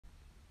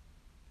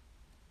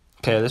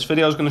Okay, this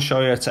video is going to show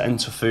you how to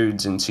enter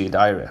foods into your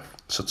diary.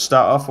 So to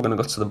start off, we're going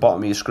to go to the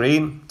bottom of your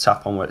screen,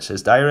 tap on where it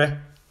says diary.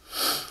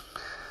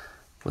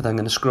 We're then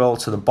going to scroll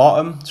to the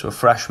bottom to a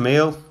fresh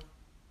meal.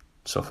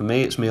 So for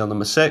me, it's meal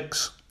number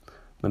 6. I'm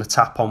going to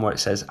tap on where it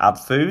says add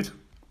food.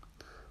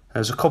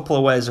 There's a couple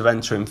of ways of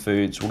entering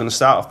foods. We're going to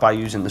start off by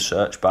using the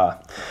search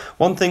bar.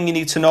 One thing you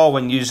need to know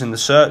when using the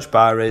search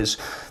bar is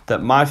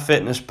that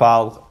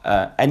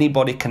MyFitnessPal,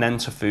 anybody can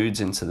enter foods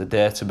into the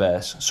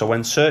database. So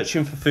when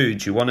searching for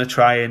foods, you want to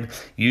try and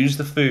use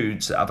the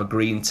foods that have a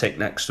green tick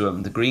next to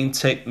them. The green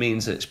tick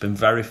means that it's been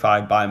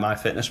verified by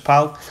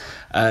MyFitnessPal,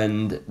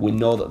 and we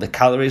know that the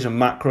calories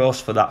and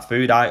macros for that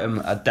food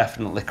item are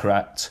definitely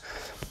correct.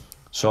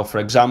 So for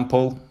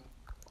example,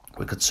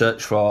 we could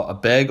search for a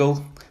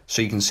bagel.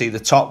 So you can see the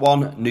top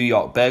one, New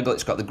York bagel,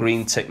 it's got the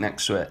green tick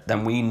next to it.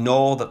 Then we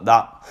know that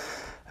that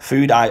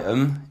food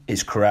item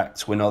is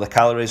correct. We know the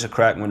calories are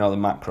correct, and we know the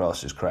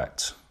macros is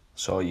correct.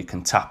 So you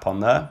can tap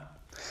on there.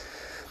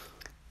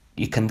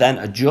 You can then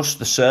adjust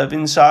the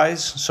serving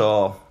size.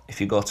 So if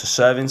you go to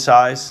serving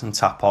size and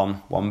tap on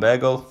one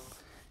bagel,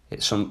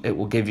 it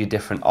will give you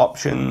different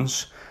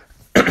options.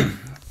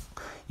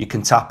 You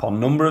can tap on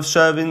number of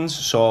servings.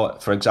 So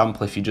for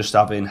example, if you're just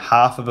having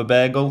half of a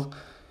bagel,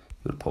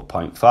 you would put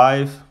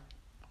 0.5.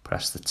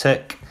 Press the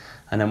tick,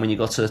 and then when you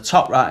go to the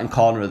top right hand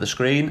corner of the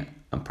screen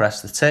and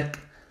press the tick,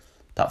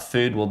 that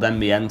food will then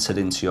be entered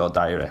into your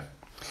diary.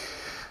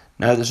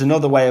 Now there's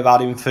another way of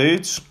adding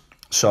foods,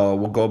 so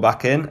we'll go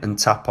back in and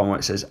tap on where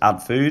it says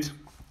add food,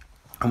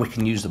 and we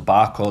can use the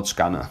barcode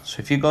scanner. So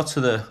if you go to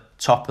the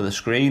top of the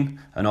screen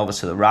and over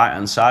to the right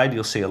hand side,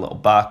 you'll see a little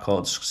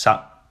barcode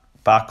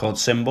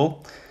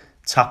symbol.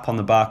 Tap on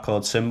the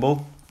barcode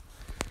symbol,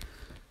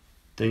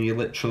 then you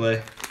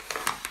literally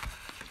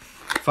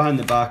find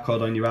the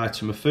barcode on your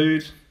item of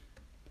food,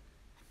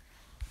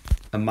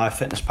 and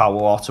MyFitnessPal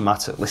will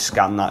automatically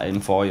scan that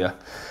in for you.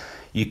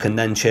 You can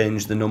then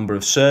change the number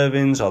of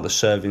servings or the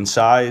serving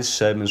size,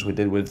 same as we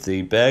did with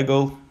the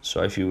bagel.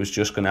 So if you was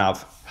just going to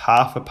have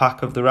half a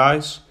pack of the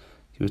rice,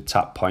 you would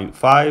tap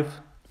 0.5,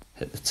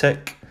 hit the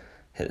tick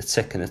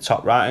in the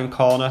top right hand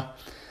corner.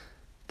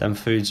 Then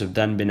foods have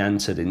then been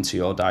entered into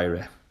your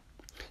diary.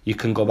 You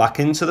can go back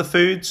into the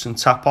foods and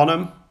tap on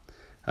them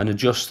and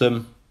adjust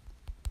them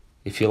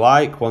if you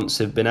like once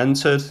they've been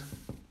entered,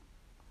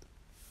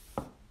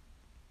 and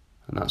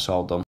that's all done.